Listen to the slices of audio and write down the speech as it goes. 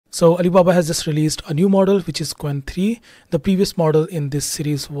So Alibaba has just released a new model, which is Qwen 3. The previous model in this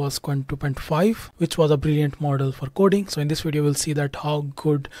series was Qwen 2.5, which was a brilliant model for coding. So in this video, we'll see that how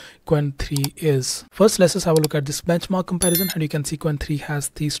good Qwen 3 is. First, let's just have a look at this benchmark comparison, and you can see Qwen 3 has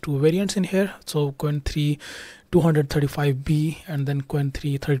these two variants in here. So Qwen 3 235B and then Qwen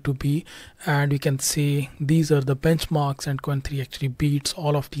 3 32B, and you can see these are the benchmarks, and Qwen 3 actually beats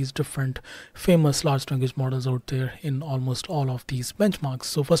all of these different famous large language models out there in almost all of these benchmarks.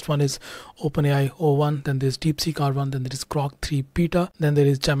 So first one is OpenAI O1, then there's Deepseek R1, then there is Grok 3 Beta, then there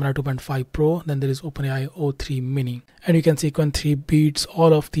is Gemini 2.5 Pro, then there is OpenAI O3 Mini. And you can see Qwen 3 beats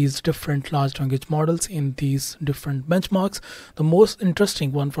all of these different large language models in these different benchmarks. The most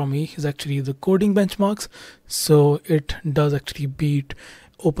interesting one for me is actually the coding benchmarks. So it does actually beat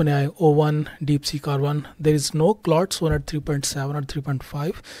OpenAI O1, Deepseek R1. There is no Claude Zone at 3.7 or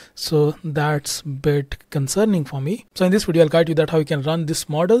 3.5, so that's a bit concerning for me. So in this video, I'll guide you that how you can run this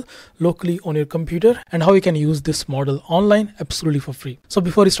model locally on your computer and how you can use this model online absolutely for free. So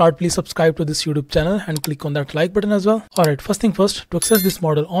before you start, please subscribe to this YouTube channel and click on that like button as well. Alright, first thing first, to access this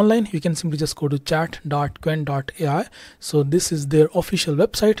model online, you can simply just go to chat.qwen.ai. So this is their official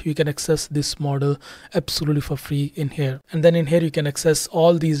website. You can access this model absolutely for free in here. And then in here, you can access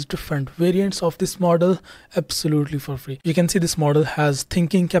all these different variants of this model absolutely for free. You can see this model has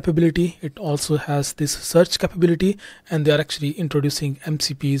thinking capability. It also has this search capability, and they are actually introducing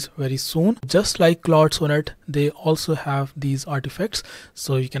MCPs very soon. Just like Claude Sonnet, they also have these artifacts.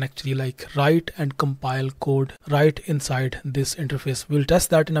 So you can actually like write and compile code right inside this interface. We'll test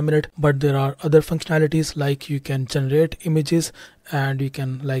that in a minute, but there are other functionalities like you can generate images and you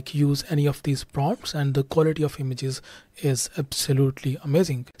can like use any of these prompts, and the quality of images is absolutely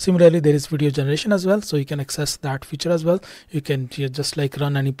amazing. Similarly, there is video generation as well, so you can access that feature as well. You can just like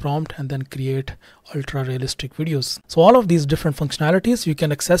run any prompt and then create ultra realistic videos. So all of these different functionalities you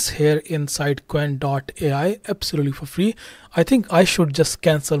can access here inside Qwen.ai absolutely for free. I think I should just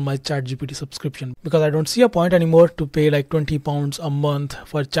cancel my ChatGPT subscription because I don't see a point anymore to pay like £20 a month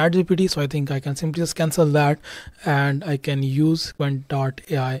for ChatGPT. So I think I can simply just cancel that and I can use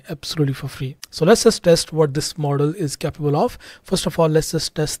Qwen.ai absolutely for free. So let's just test what this model is capable of. First of all, let's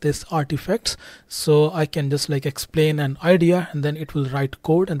just test this artifacts. So I can just like explain an idea, and then it will write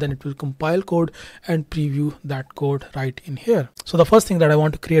code, and then it will compile code and preview that code right in here. So the first thing that I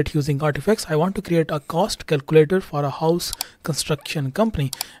want to create using artifacts, I want to create a cost calculator for a house construction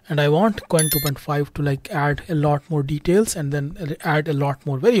company, and I want Qwen 2.5 to like add a lot more details and then add a lot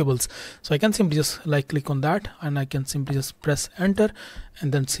more variables. So I can simply just like click on that, and I can simply just press enter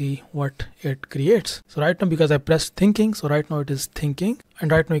and then see what it creates. So right now, because I pressed thinking, so right now it is thinking,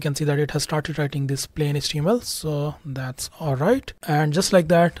 and right now you can see that it has started writing this plain HTML. So that's all right. And just like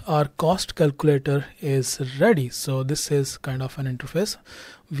that, our cost calculator is ready. So this is kind of an interface.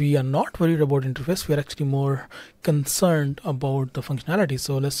 We are not worried about interface. We are actually more concerned about the functionality.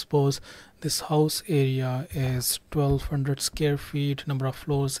 So let's suppose this house area is 1200 square feet. Number of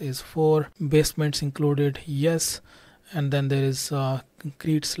floors is 4. Basements included, yes. And then there is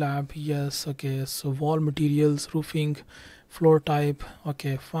concrete slab, yes. Okay, so wall materials, roofing, floor type,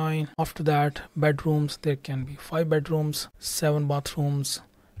 okay, fine. After that, bedrooms, there can be 5 bedrooms, 7 bathrooms,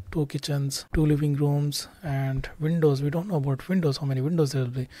 2 kitchens, 2 living rooms, and windows. We don't know about windows, how many windows there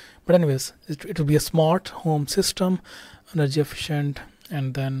will be. But anyways, it will be a smart home system, energy efficient,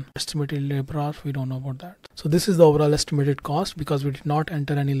 and then estimated labor hours, we don't know about that. So this is the overall estimated cost because we did not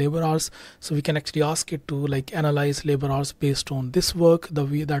enter any labor hours. So we can actually ask it to like analyze labor hours based on this work, the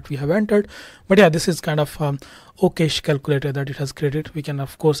way that we have entered. But yeah, this is kind of okayish calculator that it has created. We can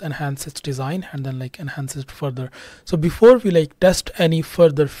of course enhance its design and then like enhance it further. So before we like test any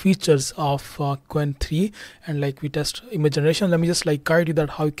further features of Qwen 3 and like we test image generation, let me just like guide you that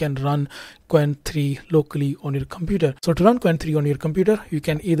how you can run Qwen 3 locally on your computer. So to run Qwen 3 on your computer, you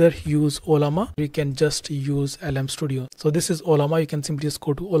can either use Olama, or you can just use LM Studio. So this is Olama. You can simply just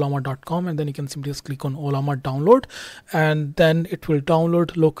go to olama.com and then you can simply just click on Olama download, and then it will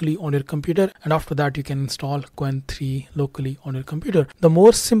download locally on your computer, and after that you can install Qwen 3 locally on your computer. The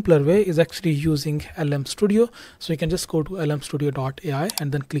more simpler way is actually using LM Studio. So you can just go to lmstudio.ai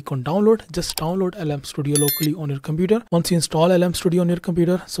and then click on download. Just download LM Studio locally on your computer. Once you install LM Studio on your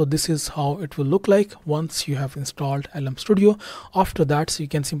computer, so this is how it will look like once you have installed LM Studio. After that, so you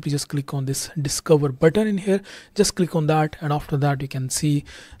can simply just click on this discover button in here, just click on that, and after that you can see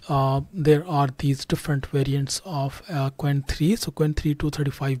there are these different variants of Qwen 3. So Qwen 3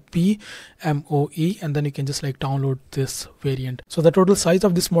 235B MOE, and then you can just like download this variant. So the total size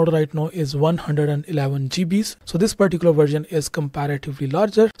of this model right now is 111 GBs. So this particular version is comparatively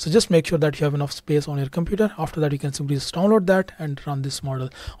larger, so just make sure that you have enough space on your computer. After that, you can simply just download that and run this model.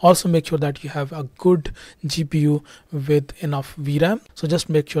 Also make sure that you have a good GPU with enough VRAM, so just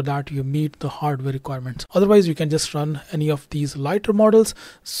make sure that you meet the hardware requirements. Otherwise, you can just run any of these lighter models.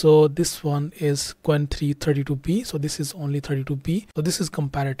 So this one is Qwen 3 32B, so this is only 32B, so this is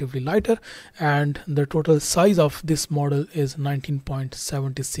comparatively lighter, and the total size of this model is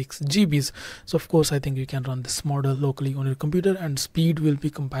 19.76 GBs. So of course I think you can run this model locally on your computer, and speed will be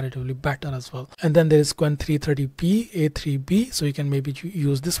comparatively better as well. And then there is Qwen 3 30B A3B, so you can maybe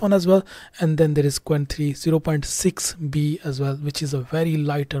use this one as well. And then there is Qwen 3 0.6B as well, which is a very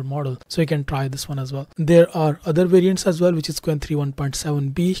lighter model, so you can try this one as well. There are other variants as well, which is Qwen 3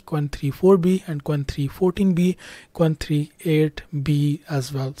 1.7B, Qwen 3 4B, and Qwen 3 14B, Qwen 3 8B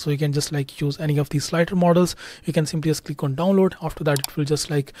as well. So you can just like use any of these lighter models. You can simply just click on download. After that, it will just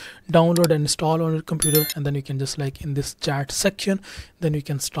like download and install on your computer, and then you can just like in this chat section, then you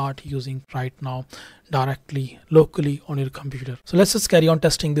can start using right now directly locally on your computer. So let's just carry on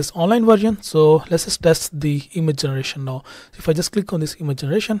testing this online version. So let's just test the image generation now. So if I just click on this image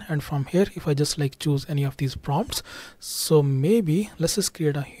generation, and from here if I just like choose any of these prompts, so maybe let's just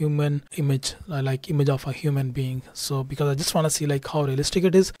create a human image, like image of a human being. So because I just want to see like how realistic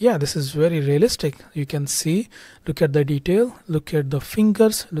it is. Yeah, this is very realistic. You can see, look at the detail, look at the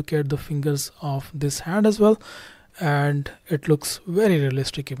fingers, look at the fingers of this hand as well, and it looks very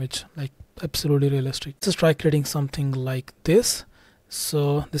realistic image, like absolutely realistic. Let's just try creating something like this.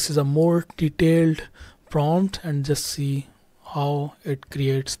 So this is a more detailed prompt, and just see how it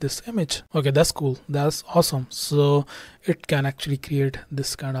creates this image. Okay, that's cool, that's awesome. So it can actually create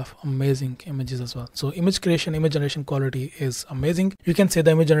this kind of amazing images as well. So image creation, image generation quality is amazing. You can say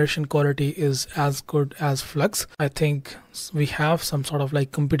the image generation quality is as good as Flux. I think we have some sort of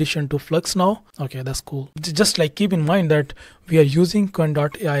like competition to Flux now. Okay, that's cool. Just like keep in mind that we are using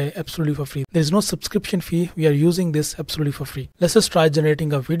Qwen.ai absolutely for free. There is no subscription fee. We are using this absolutely for free. Let's just try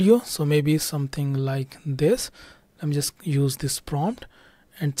generating a video. So maybe something like this. Let me just use this prompt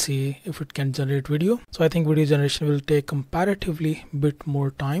and see if it can generate video. So I think video generation will take comparatively bit more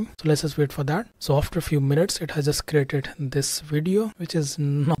time. So let's just wait for that. So after a few minutes, it has just created this video, which is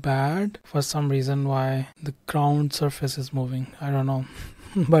not bad. For some reason why the ground surface is moving, I don't know.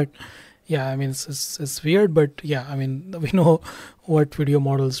 But yeah, I mean, it's weird, but yeah, I mean, we know what video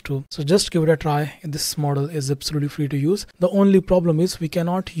models do. So just give it a try. This model is absolutely free to use. The only problem is we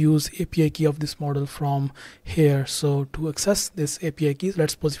cannot use API key of this model from here. So to access this API keys,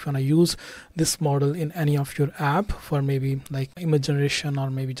 let's suppose if you want to use this model in any of your app for maybe like image generation, or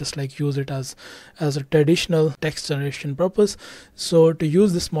maybe just like use it as a traditional text generation purpose. So to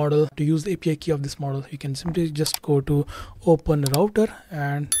use this model, to use the API key of this model, you can simply just go to OpenRouter,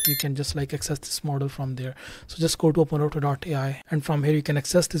 and you can just like access this model from there. So just go to openrouter.ai, and from here you can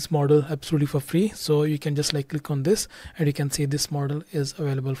access this model absolutely for free. So you can just like click on this, and you can see this model is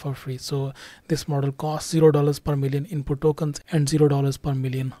available for free. So this model costs $0 per million input tokens and $0 per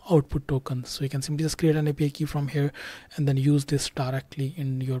million output tokens. So you can simply just create an API key from here and then use this directly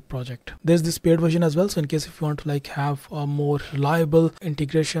in your project. There's this paid version as well. So in case if you want to like have a more reliable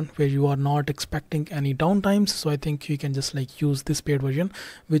integration where you are not expecting any downtimes, so I think you can just like use this paid version,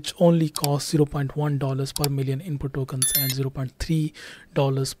 which only costs $0.1 per million input tokens and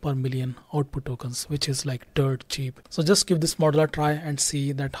 $0.3 per million output tokens, which is like dirt cheap. So just give this model a try and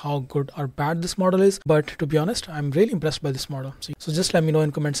see that how good or bad this model is. But to be honest, I'm really impressed by this model. So just let me know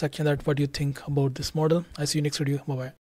in comment section that what you think about this model. I see you next video. Bye bye.